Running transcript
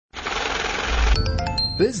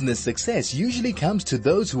Business success usually comes to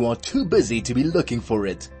those who are too busy to be looking for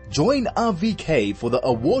it. Join RVK for the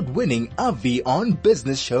award-winning RV on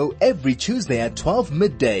Business show every Tuesday at 12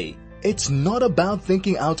 midday. It's not about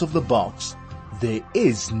thinking out of the box. There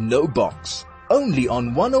is no box. Only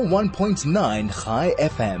on 101.9 High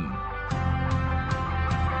FM.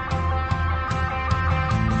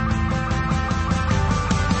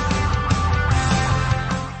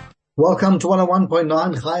 Welcome to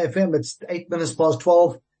 101.9 High FM. It's 8 minutes past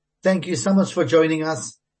 12. Thank you so much for joining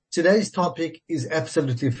us. Today's topic is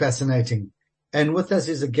absolutely fascinating. And with us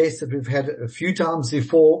is a guest that we've had a few times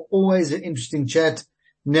before. Always an interesting chat.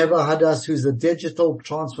 Nevo Hadassah, who's the digital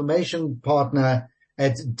transformation partner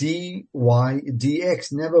at DYDX.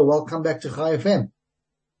 Nevo, welcome back to High FM.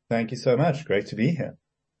 Thank you so much. Great to be here.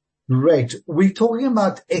 Great. We're talking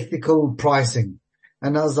about ethical pricing.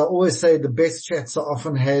 And as I always say, the best chats are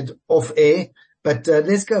often had off air. But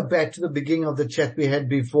let's go back to the beginning of the chat we had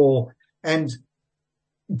before. And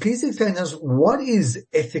please explain to us, what is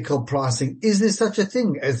ethical pricing? Is there such a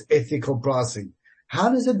thing as ethical pricing? How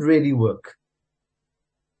does it really work?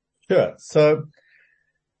 Sure. So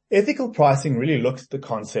ethical pricing really looks at the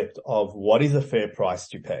concept of what is a fair price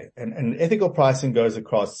to pay. And ethical pricing goes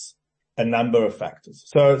across a number of factors.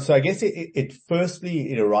 So I guess it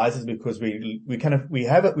firstly arises because we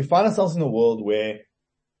find ourselves in a world where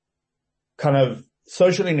kind of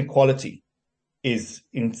social inequality is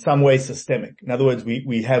in some way systemic. In other words,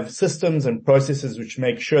 we have systems and processes which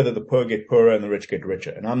make sure that the poor get poorer and the rich get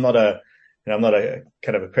richer. And I'm not a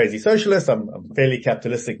kind of a crazy socialist. I'm fairly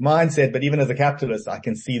capitalistic mindset, but even as a capitalist, I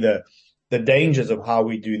can see the dangers of how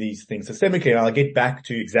we do these things systemically. And I'll get back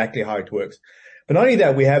to exactly how it works. But not only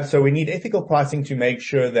that, we need ethical pricing to make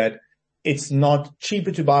sure that it's not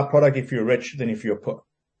cheaper to buy a product if you're rich than if you're poor.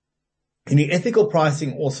 You need ethical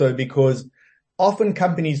pricing also because often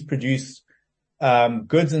companies produce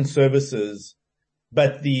goods and services,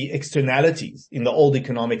 but the externalities in the old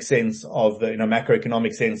economic sense of the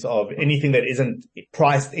macroeconomic sense of anything that isn't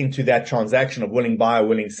priced into that transaction of willing buyer,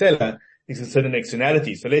 willing seller is considered an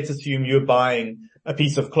externality. So let's assume you're buying a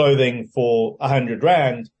piece of clothing for 100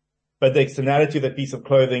 Rand. But the externality of that piece of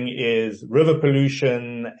clothing is river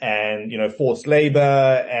pollution and, forced labor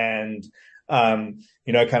and,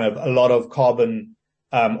 kind of a lot of carbon,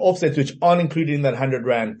 offsets, which aren't included in that 100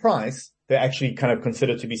 Rand price. They're actually kind of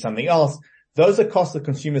considered to be something else. Those are costs that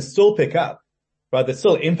consumers still pick up, right? That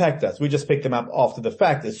still impact us. We just pick them up after the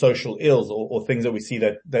fact as social ills or things that we see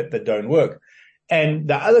that don't work. And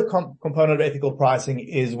the other component of ethical pricing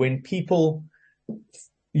is when people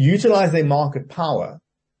utilize their market power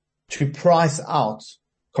to price out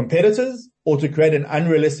competitors or to create an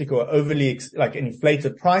unrealistic or overly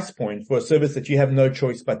inflated price point for a service that you have no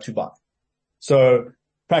choice but to buy. So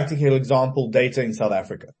practical example, data in South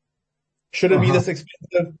Africa. Should it be this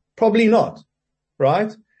expensive? Probably not,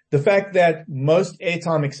 right? The fact that most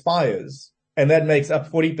airtime expires and that makes up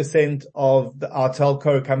 40% of our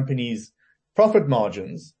telco companies' profit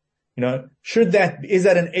margins, is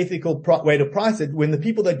that an ethical way to price it when the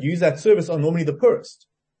people that use that service are normally the poorest?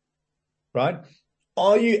 Right?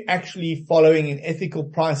 Are you actually following an ethical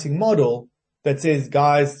pricing model that says,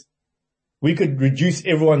 guys, we could reduce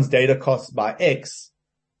everyone's data costs by X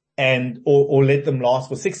or let them last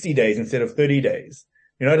for 60 days instead of 30 days?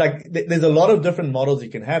 There's a lot of different models you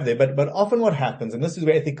can have there, but often what happens, and this is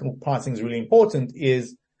where ethical pricing is really important,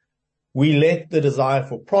 is we let the desire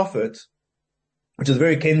for profit, which is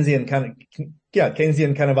very Keynesian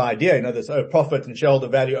kind of idea, this profit and shareholder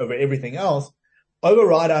value over everything else,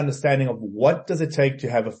 override our understanding of what does it take to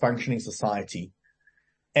have a functioning society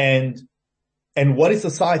and what is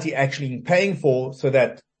society actually paying for so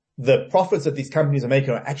that the profits that these companies are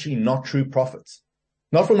making are actually not true profits.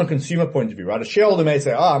 Not from a consumer point of view, right? A shareholder may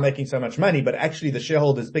say, I'm making so much money, but actually the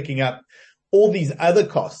shareholder is picking up all these other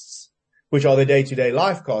costs, which are the day-to-day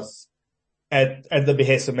life costs at the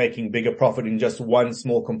behest of making bigger profit in just one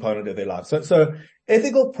small component of their life. So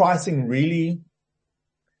ethical pricing really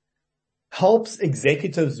helps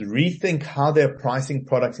executives rethink how they're pricing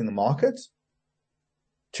products in the market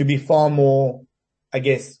to be far more, I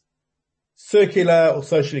guess, circular or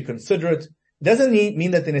socially considerate. It doesn't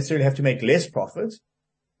mean that they necessarily have to make less profit,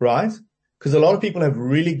 right? Because a lot of people have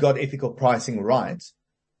really got ethical pricing right.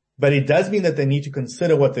 But it does mean that they need to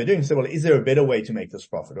consider what they're doing. So, well, is there a better way to make this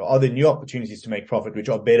profit? Or are there new opportunities to make profit which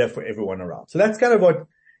are better for everyone around? So that's kind of what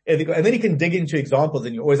ethical, and then you can dig into examples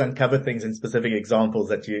and you always uncover things in specific examples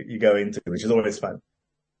that you go into, which is always fun.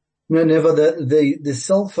 No, Nevo, the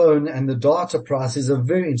cell phone and the data price is a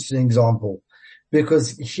very interesting example,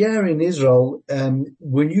 because here in Israel,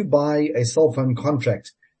 when you buy a cell phone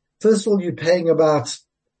contract, first of all, you're paying about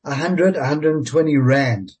 100, 120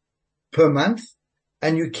 rand per month,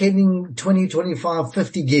 and you're getting 20, 25,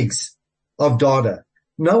 50 gigs of data.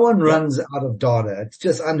 No one runs out of data. It's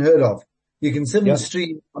just unheard of. You can sit in the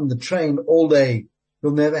street on the train all day.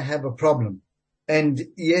 You'll never have a problem. And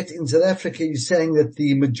yet in South Africa, you're saying that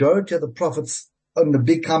the majority of the profits on the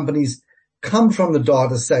big companies come from the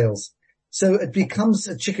data sales. So it becomes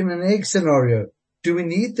a chicken and egg scenario. Do we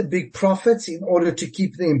need the big profits in order to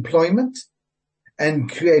keep the employment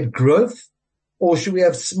and create growth? Or should we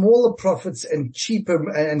have smaller profits and cheaper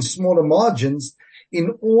and smaller margins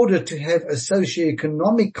in order to have a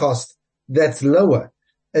socioeconomic cost that's lower?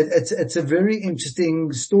 It's a very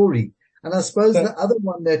interesting story. And I suppose the other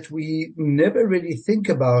one that we never really think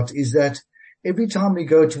about is that every time we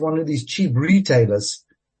go to one of these cheap retailers,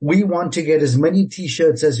 we want to get as many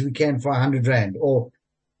t-shirts as we can for 100 rand,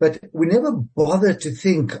 but we never bother to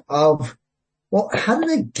think of, well, how did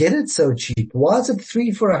they get it so cheap? Why is it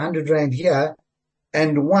 3 for 100 rand here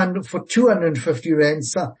and 1 for 250 rand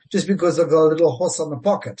just because I've got a little horse on the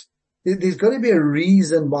pocket? There's got to be a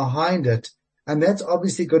reason behind it. And that's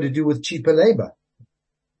obviously got to do with cheaper labor.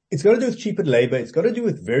 It's got to do with cheaper labor. It's got to do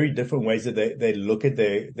with very different ways that they look at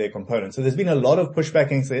their components. So there's been a lot of pushback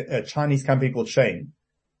against a Chinese company called Shein,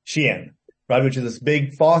 right, which is this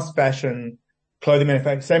big fast fashion clothing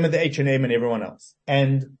manufacturer, same with the H&M and everyone else.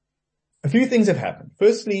 And a few things have happened.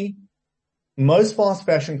 Firstly, most fast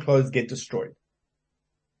fashion clothes get destroyed.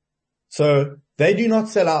 So they do not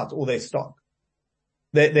sell out all their stock.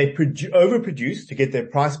 They overproduce to get their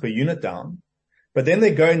price per unit down, but then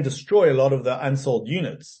they go and destroy a lot of the unsold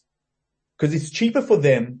units because it's cheaper for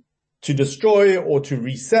them to destroy or to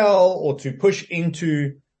resell or to push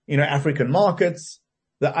into, African markets,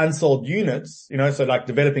 the unsold units, so like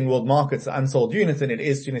developing world markets, the unsold units, than it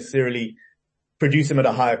is to necessarily produce them at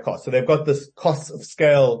a higher cost. So they've got this cost of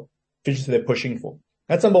scale efficiency they're pushing for.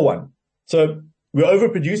 That's number one. So we're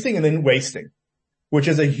overproducing and then wasting, which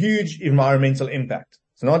is a huge environmental impact.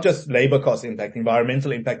 So not just labor cost impact,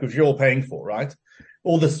 environmental impact, which you're all paying for, right?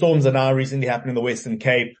 All the storms that now recently happened in the Western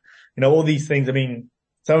Cape, all these things. I mean,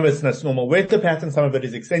 some of it's in a normal weather pattern, some of it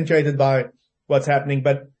is accentuated by what's happening,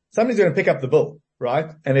 but somebody's going to pick up the bill,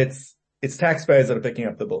 right? And it's taxpayers that are picking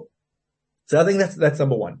up the bill. So I think that's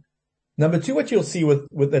number one. Number two, what you'll see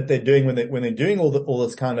with that they're doing when they're doing all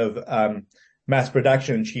this kind of mass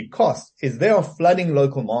production and cheap costs is they are flooding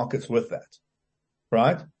local markets with that,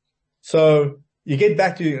 right? So you get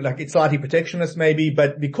back to like it's slightly protectionist maybe,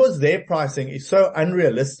 but because their pricing is so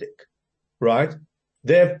unrealistic, right?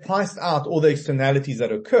 They've priced out all the externalities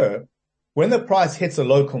that occur. When the price hits a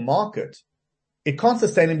local market, it can't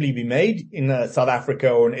sustainably be made in South Africa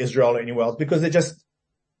or in Israel or anywhere else because it just,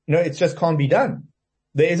 it just can't be done.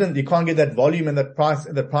 You can't get that volume and that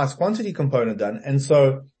price quantity component done. And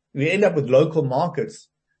so we end up with local markets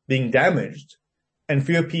being damaged and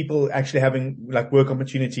fewer people actually having like work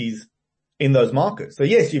opportunities in those markets. So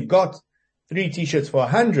yes, you've got 3 t-shirts for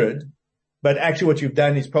 100, but actually what you've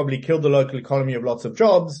done is probably killed the local economy of lots of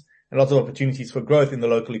jobs and lots of opportunities for growth in the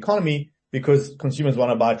local economy because consumers want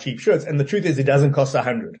to buy cheap shirts. And the truth is it doesn't cost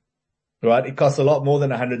 100, right? It costs a lot more than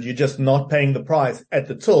 100. You're just not paying the price at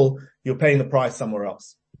the till. You're paying the price somewhere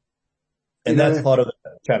else. And that's part of the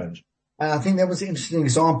challenge. I think that was an interesting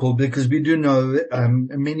example because we do know,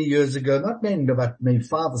 many years ago, not many, but maybe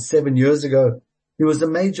 5 or 7 years ago, there was a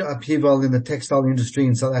major upheaval in the textile industry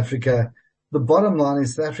in South Africa. The bottom line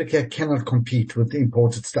is South Africa cannot compete with the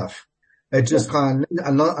imported stuff. It just can't,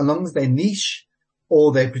 as long as they're niche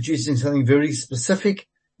or they're producing something very specific,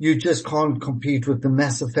 you just can't compete with the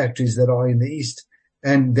massive factories that are in the East.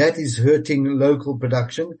 And that is hurting local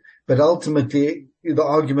production. But ultimately, the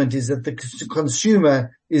argument is that the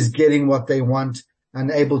consumer is getting what they want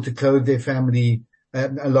and able to clothe their family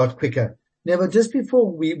a lot quicker. Now, just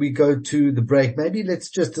before we go to the break, maybe let's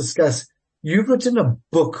just discuss, you've written a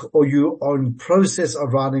book or you are in process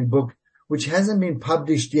of writing a book which hasn't been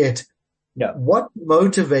published yet. Yeah. What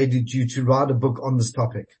motivated you to write a book on this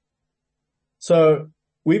topic? So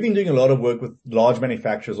we've been doing a lot of work with large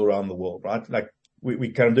manufacturers around the world, right? Like we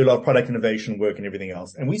kind of do a lot of product innovation work and everything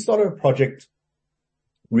else. And we started a project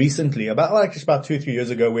recently about 2 or 3 years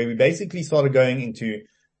ago where we basically started going into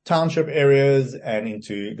township areas and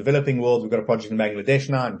into developing worlds. We've got a project in Bangladesh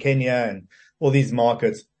now and Kenya and all these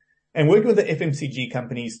markets and working with the FMCG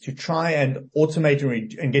companies to try and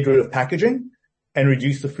automate and get rid of packaging and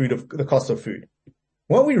reduce the cost of food.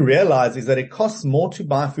 What we realize is that it costs more to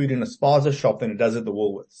buy food in a spaza shop than it does at the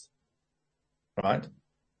Woolworths, right?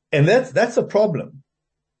 And that's a problem.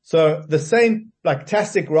 So the same like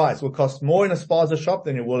Tastic rice will cost more in a spaza shop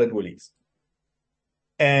than it will at Woolies.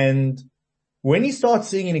 And when you start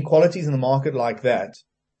seeing inequalities in the market like that,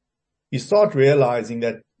 you start realizing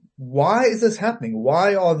that why is this happening?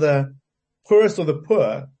 Why are the poorest of the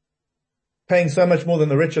poor paying so much more than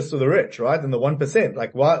the richest of the rich, right? Than the 1%.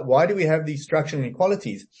 Like why do we have these structural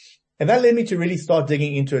inequalities? And that led me to really start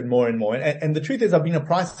digging into it more and more. And the truth is I've been a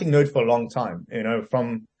pricing nerd for a long time,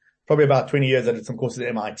 from probably about 20 years. I did some courses at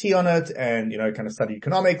MIT on it and, kind of studied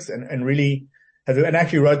economics and really and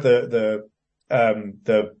actually wrote the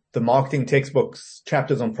marketing textbooks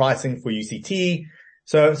chapters on pricing for UCT.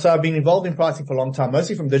 So I've been involved in pricing for a long time,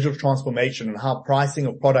 mostly from digital transformation and how pricing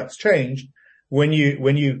of products change when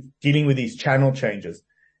you're dealing with these channel changes.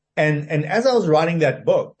 And as I was writing that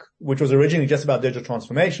book, which was originally just about digital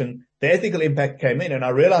transformation, the ethical impact came in and I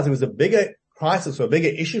realized it was a bigger crisis or a bigger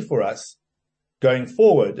issue for us going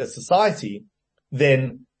forward as society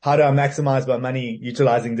than how do I maximize my money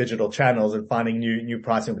utilizing digital channels and finding new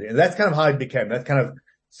pricing. And that's kind of how it became. That kind of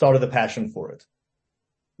started the passion for it.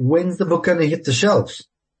 When's the book going to hit the shelves?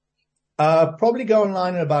 Probably go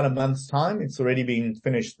online in about a month's time. It's already been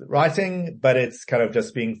finished writing, but it's kind of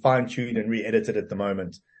just being fine-tuned and re-edited at the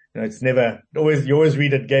moment. It's you always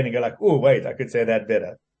read it again and go like, oh, wait, I could say that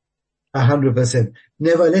better. 100%.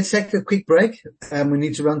 Nevo, let's take a quick break. We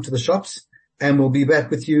need to run to the shops and we'll be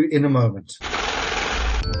back with you in a moment.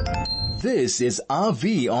 This is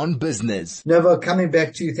RV on Business. Nevo, coming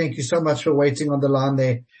back to you. Thank you so much for waiting on the line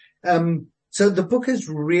there. So the book is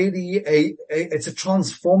really it's a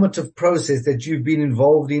transformative process that you've been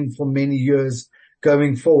involved in for many years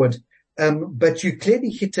going forward. But you clearly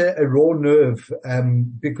hit a raw nerve,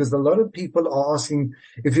 because a lot of people are asking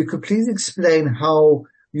if you could please explain how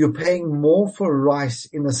you're paying more for rice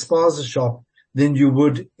in a spaza shop than you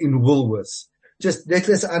would in Woolworths. Just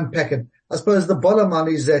let's unpack it. I suppose the bottom line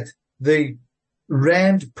is that the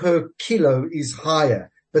rand per kilo is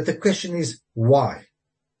higher, but the question is why?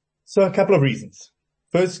 So a couple of reasons.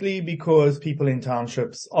 Firstly, because people in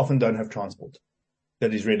townships often don't have transport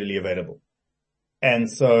that is readily available. And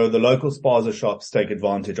so the local spaza shops take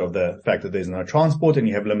advantage of the fact that there's no transport and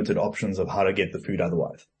you have limited options of how to get the food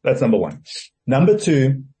otherwise. That's number one. Number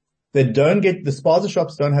two, the spaza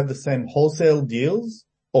shops don't have the same wholesale deals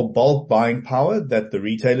or bulk buying power that the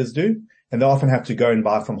retailers do. And they often have to go and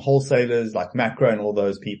buy from wholesalers like Macro and all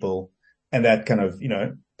those people. And that kind of,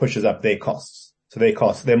 pushes up their costs. So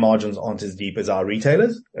their margins aren't as deep as our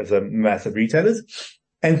retailers, as the massive retailers.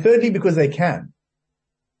 And thirdly, because they can,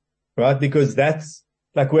 right? Because that's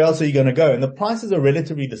like, where else are you going to go? And the prices are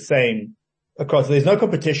relatively the same across. There's no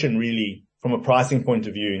competition really from a pricing point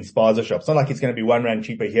of view in spaza shops. It's not like it's going to be 1 rand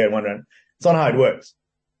cheaper here and 1 rand. It's not how it works.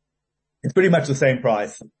 It's pretty much the same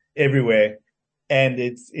price everywhere. And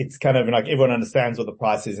it's kind of like everyone understands what the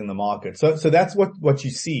price is in the market. So that's what you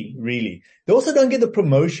see really. They also don't get the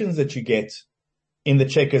promotions that you get in the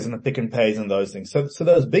Checkers and the Pick and Pays and those things. So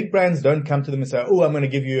those big brands don't come to them and say, oh, I'm going to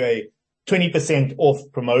give you a 20% off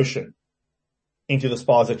promotion into the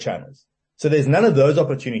spaza channels. So there's none of those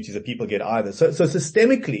opportunities that people get either. So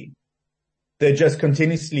systemically, they're just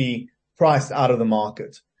continuously priced out of the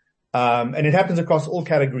market. And it happens across all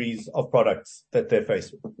categories of products that they're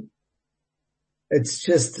faced with. It's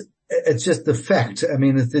just the fact. I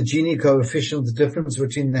mean, it's the Gini coefficient, the difference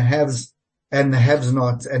between the haves and the haves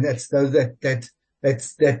not. And that's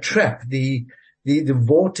that trap, the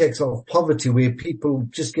vortex of poverty where people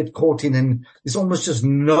just get caught in and there's almost just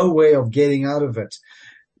no way of getting out of it.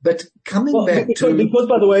 But because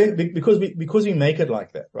by the way, because we make it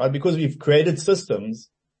like that, right? Because we've created systems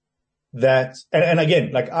that, and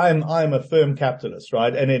again, like I'm a firm capitalist,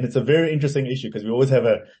 right? And it's a very interesting issue because we always have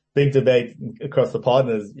a big debate across the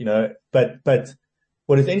partners, but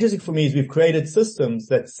what is interesting for me is we've created systems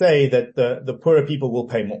that say that the poorer people will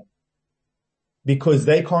pay more because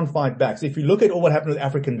they can't fight back. So if you look at all what happened with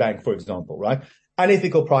African Bank, for example, right?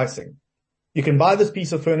 Unethical pricing. You can buy this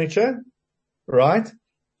piece of furniture, right?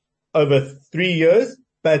 Over 3 years,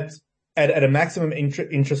 but at a maximum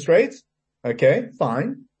interest rate. Okay,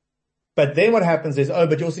 fine. But then what happens is,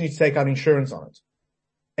 but you also need to take out insurance on it.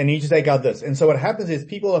 And you need to take out this. And so what happens is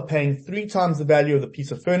people are paying 3 times the value of the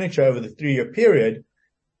piece of furniture over the 3-year period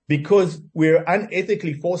because we're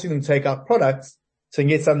unethically forcing them to take out products to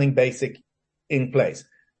get something basic in place.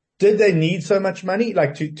 Did they need so much money,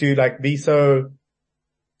 like to like be so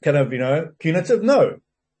kind of, punitive? No.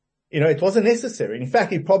 It wasn't necessary. In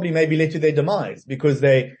fact, it probably maybe led to their demise because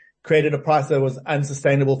they created a price that was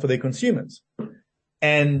unsustainable for their consumers.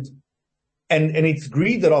 And it's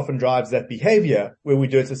greed that often drives that behavior where we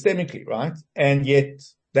do it systemically, right? And yet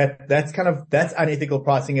that's unethical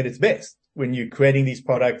pricing at its best when you're creating these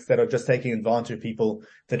products that are just taking advantage of people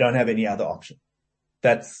that don't have any other option.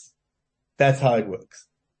 That's how it works.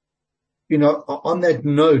 on that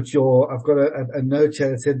note, I've got a note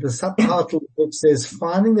here that said the subtitle of the book says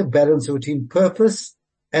finding the balance between purpose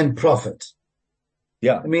and profit.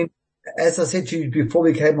 Yeah. I mean, as I said to you before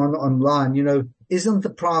we came online, isn't the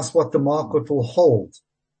price what the market will hold?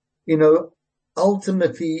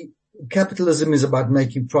 Ultimately capitalism is about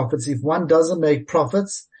making profits. If one doesn't make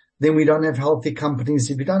profits, then we don't have healthy companies.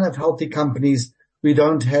 If we don't have healthy companies, we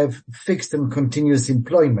don't have fixed and continuous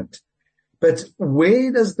employment. But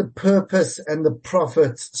where does the purpose and the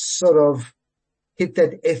profits sort of hit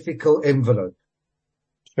that ethical envelope?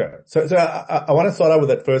 Sure. So I want to start out with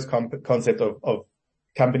that first concept of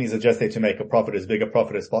companies are just there to make a profit, as big a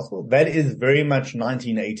profit as possible. That is very much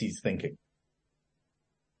 1980s thinking.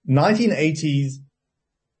 1980s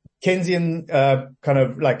Keynesian kind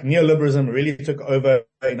of like neoliberalism really took over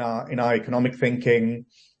in our economic thinking.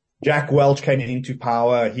 Jack Welch came into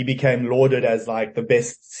power. He became lauded as like the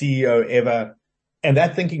best CEO ever. And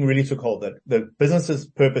that thinking really took hold, that the business's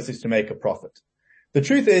purpose is to make a profit. The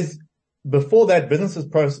truth is, before that, businesses'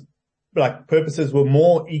 purposes were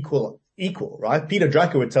more equal, right? Peter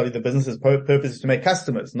Drucker would tell you the business's purpose is to make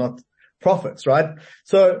customers, not profits, right?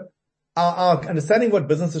 So our understanding of what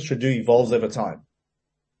businesses should do evolves over time.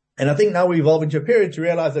 And I think now we evolve into a period to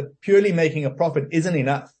realize that purely making a profit isn't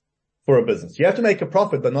enough for a business. You have to make a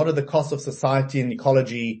profit, but not at the cost of society and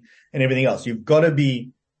ecology and everything else. You've got to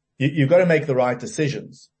make the right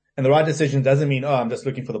decisions. And the right decision doesn't mean, I'm just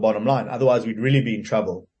looking for the bottom line. Otherwise we'd really be in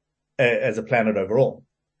trouble as a planet overall.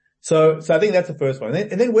 So I think that's the first one.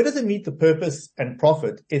 And then where does it meet the purpose and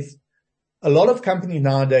profit? It's a lot of companies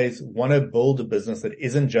nowadays want to build a business that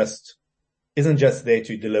isn't just there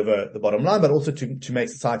to deliver the bottom line, but also to make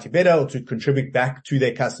society better or to contribute back to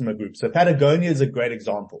their customer group. So Patagonia is a great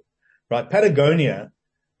example, right? Patagonia,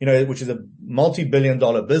 which is a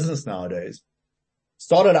multi-billion-dollar business nowadays,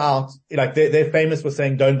 started out like they're famous for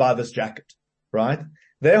saying, don't buy this jacket, right?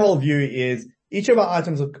 Their whole view is each of our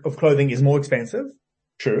items of clothing is more expensive.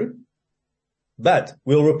 True. But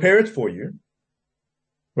we'll repair it for you,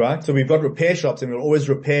 right? So we've got repair shops and we'll always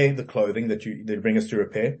repair the clothing that bring us to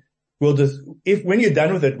repair. When you're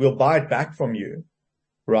done with it, we'll buy it back from you,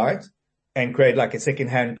 right? And create like a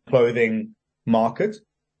secondhand clothing market.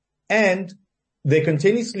 And they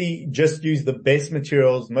continuously just use the best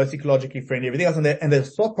materials, most ecologically friendly, everything else. And they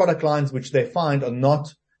swap product lines, which they find are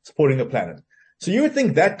not supporting the planet. So you would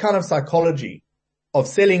think that kind of psychology of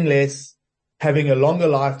selling less, having a longer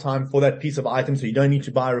lifetime for that piece of item so you don't need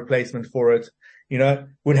to buy a replacement for it,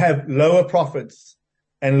 would have lower profits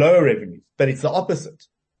and lower revenues. But it's the opposite.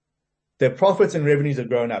 Their profits and revenues have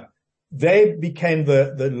grown up. They became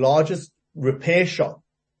the largest repair shop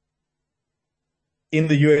in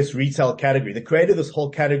the US retail category. They created this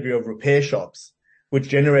whole category of repair shops, which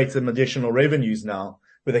generates them additional revenues now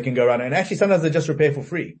where they can go around. And actually sometimes they just repair for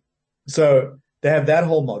free. So they have that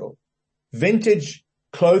whole model. Vintage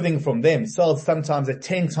clothing from them sells sometimes at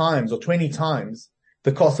 10 times or 20 times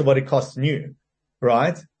the cost of what it costs new,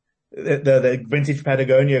 right? The vintage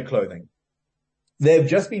Patagonia clothing. They've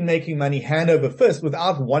just been making money hand over fist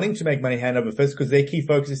without wanting to make money hand over fist because their key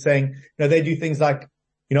focus is saying, they do things like,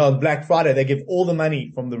 on Black Friday, they give all the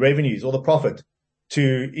money from the revenues, all the profit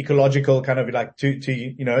to ecological kind of like to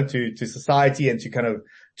society and to kind of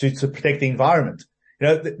to protect the environment.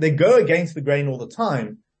 They go against the grain all the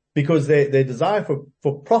time because their desire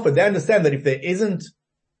for profit. They understand that if there isn't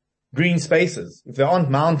green spaces, if there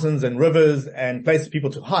aren't mountains and rivers and places for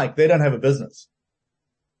people to hike, they don't have a business.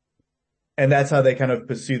 And that's how they kind of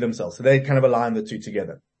pursue themselves. So they kind of align the two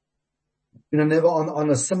together. Never on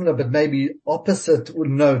a similar but maybe opposite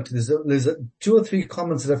note, there's two or three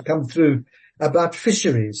comments that have come through about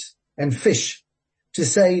fisheries and fish to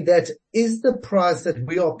say that is the price that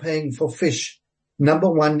we are paying for fish, number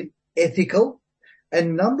one, ethical?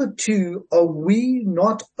 And number two, are we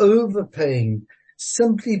not overpaying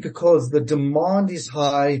simply because the demand is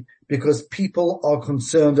high because people are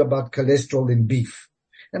concerned about cholesterol in beef?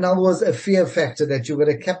 In other words, a fear factor that you've got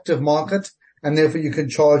a captive market and therefore you can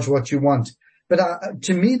charge what you want. But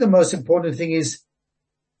to me, the most important thing is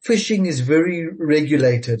fishing is very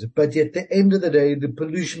regulated, but at the end of the day, the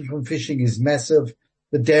pollution from fishing is massive.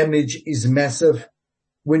 The damage is massive.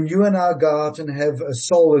 When you and I go out and have a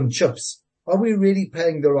sole and chips, are we really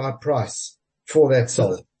paying the right price for that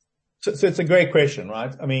sole? So it's a great question,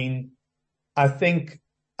 right? I mean, I think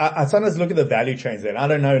I sometimes look at the value chains there. And I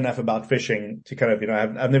don't know enough about fishing to kind of,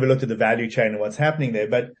 I've never looked at the value chain and what's happening there,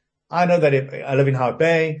 but I know that if I live in Hout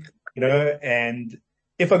Bay, and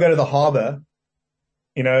if I go to the harbor,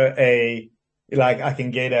 I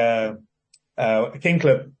can get a king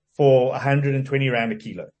clip for 120 Rand a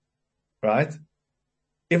kilo, right?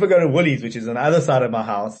 If I go to Woolies, which is on the other side of my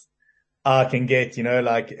house, I can get,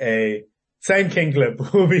 like a same king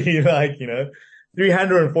clip will be like,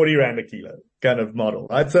 340 Rand a kilo kind of model,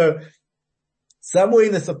 right? So somewhere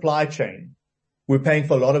in the supply chain, we're paying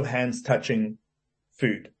for a lot of hands touching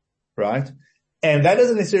food, right? And that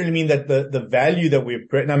doesn't necessarily mean that the value that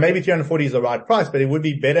now maybe 340 is the right price, but it would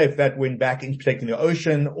be better if that went back into protecting the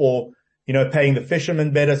ocean or, paying the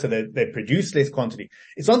fishermen better so that they produce less quantity.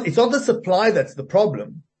 It's not the supply that's the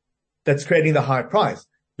problem that's creating the high price.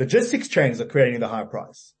 Logistics chains are creating the high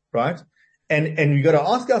price, right? And we got to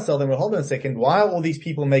ask ourselves, and well, hold on a second, why are all these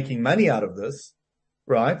people making money out of this,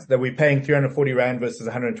 right? That we're paying 340 Rand versus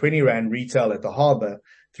 120 Rand retail at the harbor,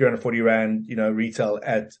 340 Rand, retail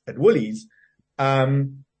at Woolies.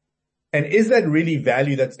 And is that really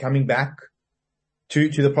value that's coming back to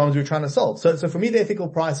the problems we're trying to solve? So for me, the ethical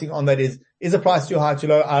pricing on that is the price too high, too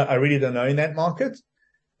low? I really don't know in that market,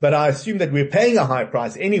 but I assume that we're paying a high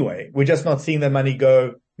price anyway. We're just not seeing that money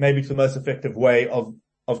go maybe to the most effective way of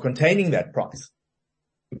containing that price.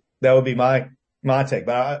 That would be my take,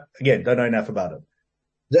 but I, again, don't know enough about it.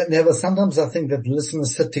 Never. Sometimes I think that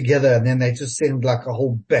listeners sit together and then they just send like a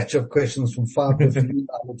whole batch of questions from 5 different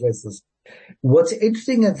email addresses. What's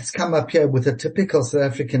interesting that's come up here with a typical South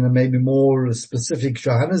African and maybe more specific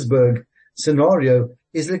Johannesburg scenario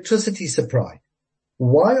is electricity supply.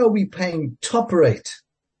 Why are we paying top rate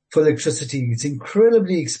for electricity? It's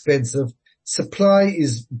incredibly expensive. Supply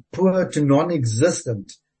is poor to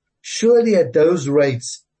non-existent. Surely at those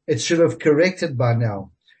rates, it should have corrected by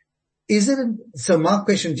now. So my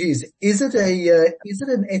question to you is it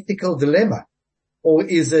an ethical dilemma, or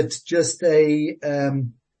is it just a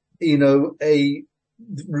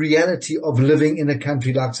reality of living in a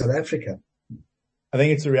country like South Africa? I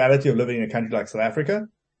think it's a reality of living in a country like South Africa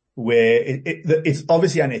where it's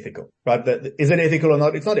obviously unethical, right? Is it ethical or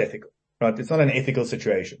not? It's not ethical, right? It's not an ethical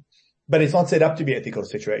situation, but it's not set up to be ethical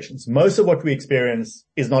situations. Most of what we experience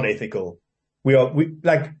is not ethical.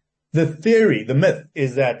 The theory, the myth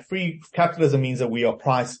is that free capitalism means that we are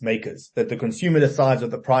price makers, that the consumer decides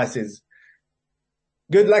what the price is.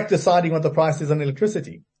 Good luck deciding what the price is on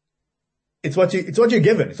electricity. It's what you're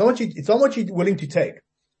given. It's not what you're willing to take.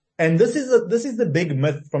 And this is the big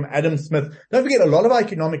myth from Adam Smith. Don't forget, a lot of our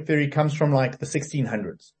economic theory comes from like the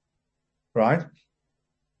 1600s, right?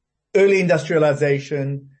 Early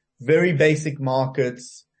industrialization, very basic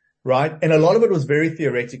markets, right? And a lot of it was very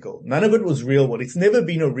theoretical. None of it was real world. It's never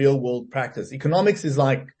been a real world practice. Economics is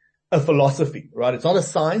like a philosophy, right? It's not a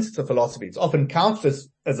science, it's a philosophy. It's often couched as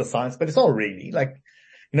a science, but it's not really. Like,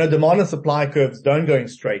 demand and supply curves don't go in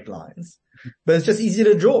straight lines, but it's just easy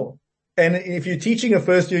to draw. And if you're teaching a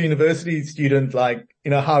first year university student,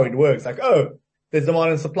 how it works, there's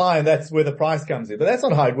demand and supply and that's where the price comes in. But that's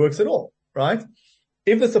not how it works at all, right?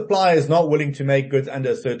 If the supplier is not willing to make goods under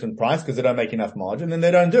a certain price because they don't make enough margin, then they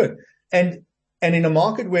don't do it. And in a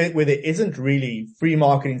market where there isn't really free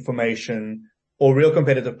market information or real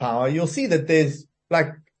competitive power, you'll see that there's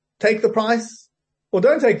take the price or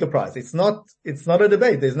don't take the price. It's not a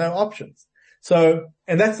debate. There's no options. So,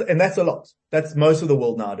 and that's a lot. That's most of the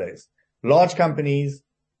world nowadays. Large companies,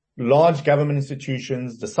 large government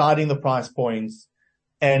institutions deciding the price points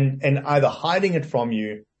and either hiding it from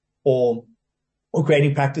you or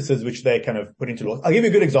creating practices which they kind of put into law. I'll give you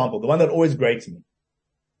a good example, the one that always grates me.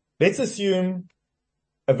 Let's assume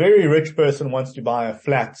a very rich person wants to buy a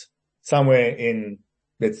flat somewhere in,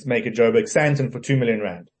 let's make it Joburg, Sandton for 2 million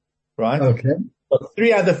Rand, right? Okay. Got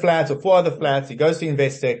 3 other flats or 4 other flats. He goes to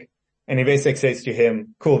Investec and Investec says to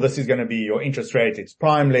him, cool, this is going to be your interest rate. It's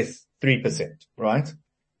prime less 3%, right?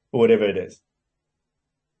 Or whatever it is.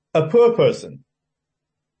 A poor person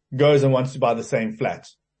goes and wants to buy the same flat.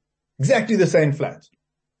 Exactly the same flat.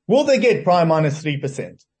 Will they get prime minus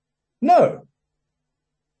 3%? No.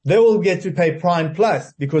 They will get to pay prime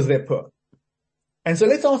plus because they're poor. And so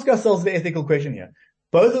let's ask ourselves the ethical question here.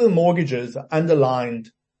 Both of the mortgages are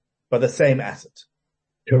underlined by the same asset.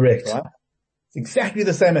 Correct. Right? It's exactly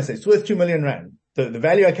the same asset. It's worth 2 million Rand. The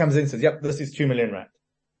valuer comes in and says, yep, this is 2 million Rand.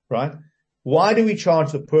 Right? Why do we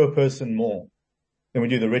charge the poor person more than we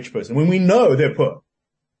do the rich person when we know they're poor?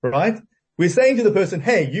 Right? We're saying to the person,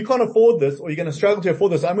 hey, you can't afford this or you're going to struggle to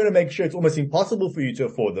afford this. I'm going to make sure it's almost impossible for you to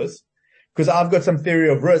afford this because I've got some theory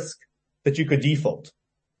of risk that you could default.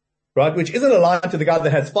 Right? Which isn't aligned to the guy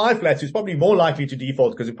that has 5 flats who's probably more likely to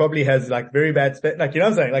default because he probably has very bad you know what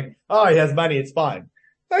I'm saying? He has money, it's fine.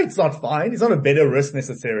 No, it's not fine. It's not a better risk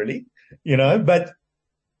necessarily, but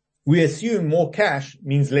we assume more cash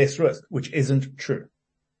means less risk, which isn't true.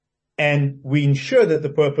 And we ensure that the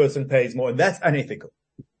poor person pays more, and that's unethical.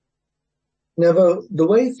 Nevo, the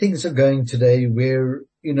way things are going today, where,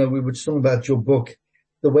 we were talking about your book,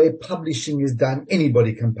 the way publishing is done.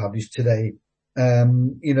 Anybody can publish today.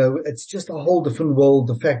 It's just a whole different world.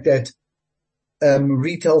 The fact that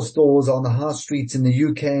retail stores on the high streets in the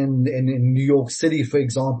UK and in New York City, for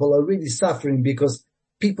example, are really suffering because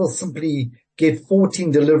people simply get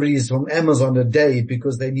 14 deliveries from Amazon a day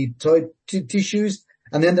because they need tissues,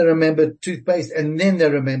 and then they remember toothpaste, and then they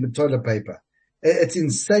remember toilet paper. It's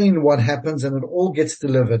insane what happens, and it all gets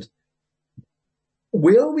delivered.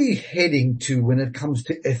 Where are we heading to when it comes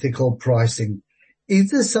to ethical pricing?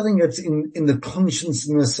 Is this something that's in the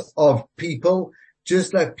consciousness of people,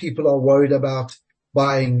 just like people are worried about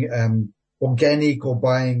buying organic or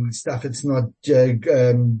buying stuff that's not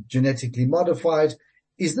genetically modified?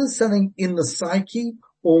 Is this something in the psyche,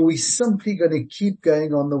 or are we simply going to keep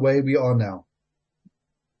going on the way we are now?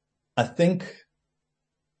 I think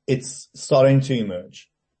it's starting to emerge,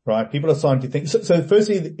 right? People are starting to think. So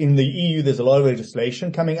firstly, in the EU, there's a lot of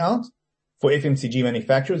legislation coming out for FMCG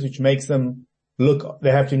manufacturers, which makes them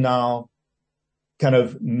they have to now kind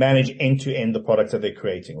of manage end-to-end the products that they're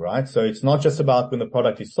creating, right? So it's not just about when the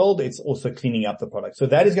product is sold, it's also cleaning up the product. So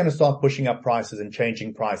that is going to start pushing up prices and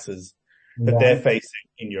changing prices that they're facing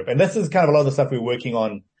in Europe. And this is kind of a lot of the stuff we're working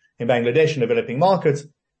on in Bangladesh and developing markets,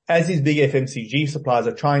 as these big FMCG suppliers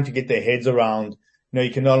are trying to get their heads around, you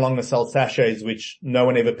can no longer sell sachets, which no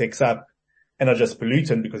one ever picks up and are just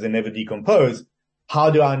pollutant because they never decompose. How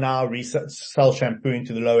do I now sell shampoo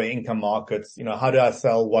into the lower income markets? How do I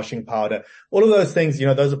sell washing powder? All of those things,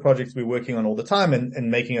 those are projects we're working on all the time and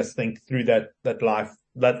making us think through that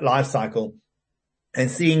life cycle and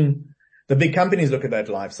seeing the big companies look at that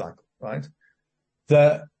life cycle, right?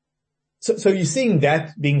 So you're seeing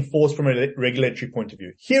that being forced from a regulatory point of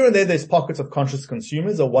view. Here and there's pockets of conscious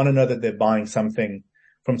consumers that want to know that they're buying something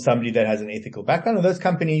from somebody that has an ethical background. And those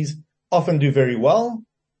companies often do very well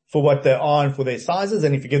for what they are and for their sizes.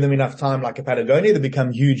 And if you give them enough time, like a Patagonia, they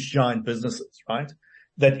become huge, giant businesses, right?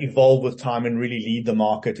 That evolve with time and really lead the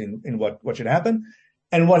market in what should happen.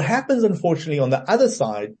 And what happens, unfortunately, on the other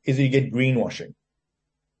side is you get greenwashing,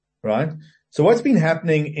 right? So what's been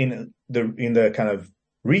happening in the kind of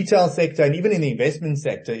retail sector and even in the investment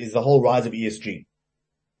sector is the whole rise of ESG,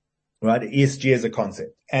 right? ESG as a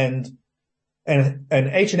concept. And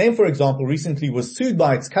H&M, for example, recently was sued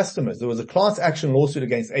by its customers. There was a class action lawsuit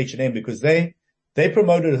against H&M because they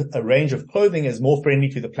promoted a range of clothing as more friendly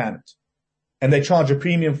to the planet. And they charge a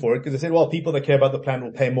premium for it because they said, well, people that care about the planet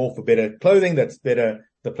will pay more for better clothing that's better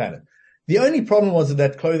the planet. The only problem was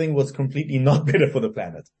that clothing was completely not better for the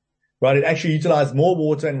planet, right? It actually utilized more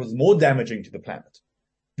water and was more damaging to the planet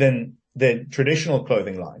than the traditional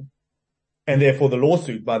clothing line. And therefore the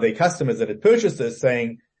lawsuit by their customers that had purchased this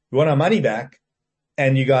saying, we want our money back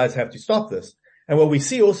and you guys have to stop this. And what we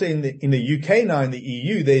see also in the UK now, in the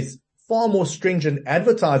EU, there's far more stringent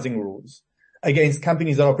advertising rules against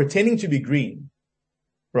companies that are pretending to be green,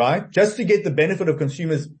 right? Just to get the benefit of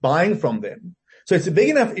consumers buying from them. So it's a big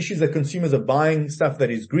enough issue that consumers are buying stuff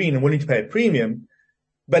that is green and willing to pay a premium,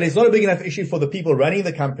 but it's not a big enough issue for the people running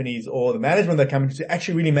the companies or the management of the companies to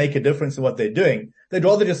actually really make a difference in what they're doing. They'd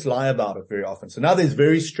rather just lie about it very often. So now there's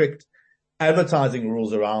very strict advertising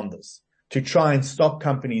rules around this to try and stop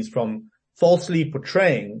companies from falsely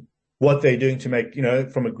portraying what they're doing to make,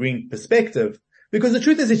 from a green perspective. Because the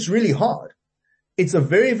truth is it's really hard. It's a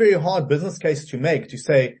very, very hard business case to make to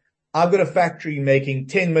say, I've got a factory making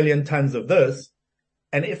 10 million tons of this.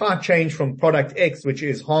 And if I change from product X, which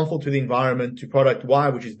is harmful to the environment, to product Y,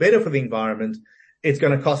 which is better for the environment, it's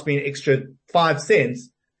going to cost me an extra 5 cents,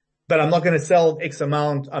 but I'm not going to sell X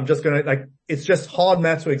amount. I'm just going to it's just hard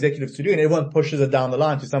maths for executives to do. And everyone pushes it down the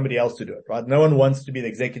line to somebody else to do it, right? No one wants to be the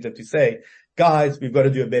executive to say, guys, we've got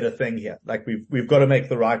to do a better thing here. We've got to make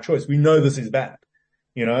the right choice. We know this is bad.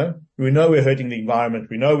 We know we're hurting the environment.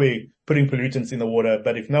 We know we're putting pollutants in the water,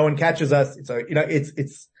 but if no one catches us,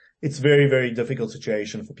 it's very, very difficult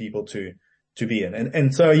situation for people to be in.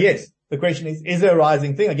 And so, yes, the question is there a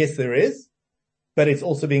rising thing? I guess there is, but it's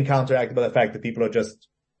also being counteracted by the fact that people are just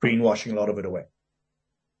greenwashing a lot of it away.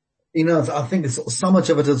 I think so much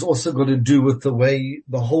of it has also got to do with the way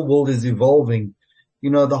the whole world is evolving.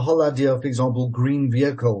 The whole idea of, for example, green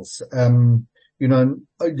vehicles,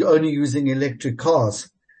 only using electric cars.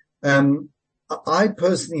 I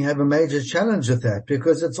personally have a major challenge with that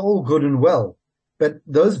because it's all good and well, but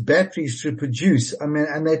those batteries to produce,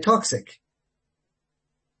 and they're toxic.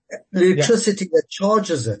 Electricity that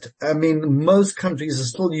charges it. Most countries are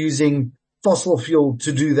still using fossil fuel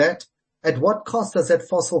to do that. At what cost does that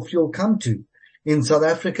fossil fuel come to? In South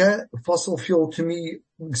Africa, fossil fuel to me,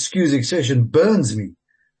 excuse expression, burns me.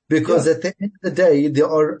 Because at the end of the day, there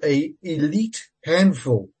are a elite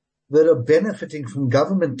handful that are benefiting from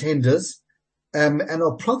government tenders and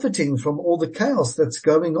are profiting from all the chaos that's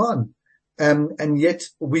going on. And yet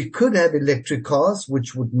we could have electric cars,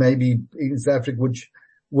 which would maybe in South Africa, which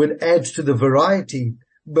would add to the variety,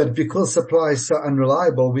 but because supply is so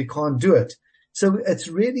unreliable, we can't do it. So it's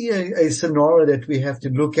really a scenario that we have to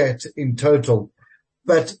look at in total.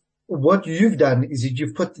 But what you've done is that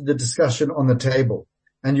you've put the discussion on the table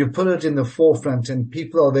and you put it in the forefront, and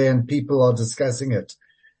people are there and people are discussing it.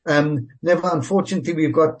 Nevo, unfortunately,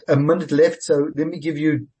 we've got a minute left, so let me give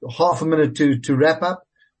you half a minute to wrap up.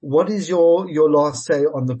 What is your last say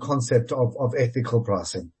on the concept of ethical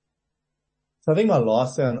pricing? So I think my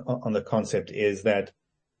last say on the concept is that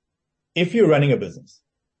if you're running a business,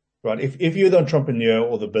 right, if you're the entrepreneur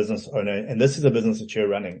or the business owner, and this is a business that you're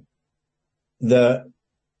running, the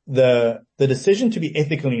decision to be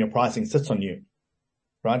ethical in your pricing sits on you,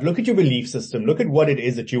 right? Look at your belief system. Look at what it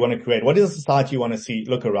is that you want to create. What is the society you want to see,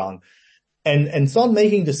 look around, and start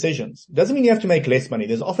making decisions. Doesn't mean you have to make less money.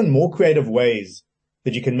 There's often more creative ways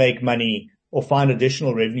that you can make money or find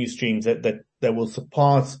additional revenue streams that will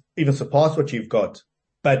surpass what you've got.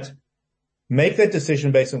 But make that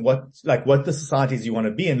decision based on what the societies you want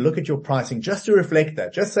to be, and look at your pricing just to reflect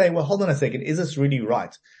that. Just say, well, hold on a second. Is this really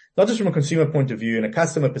right? Not just from a consumer point of view and a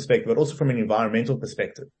customer perspective, but also from an environmental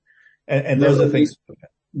perspective. And those are things.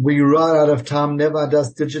 We run out of time. Nevo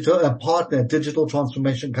Hadassah Digital, a partner, digital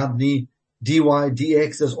transformation company,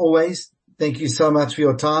 DYDX, as always. Thank you so much for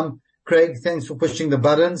your time. Craig, thanks for pushing the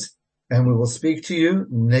buttons, and we will speak to you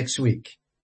next week.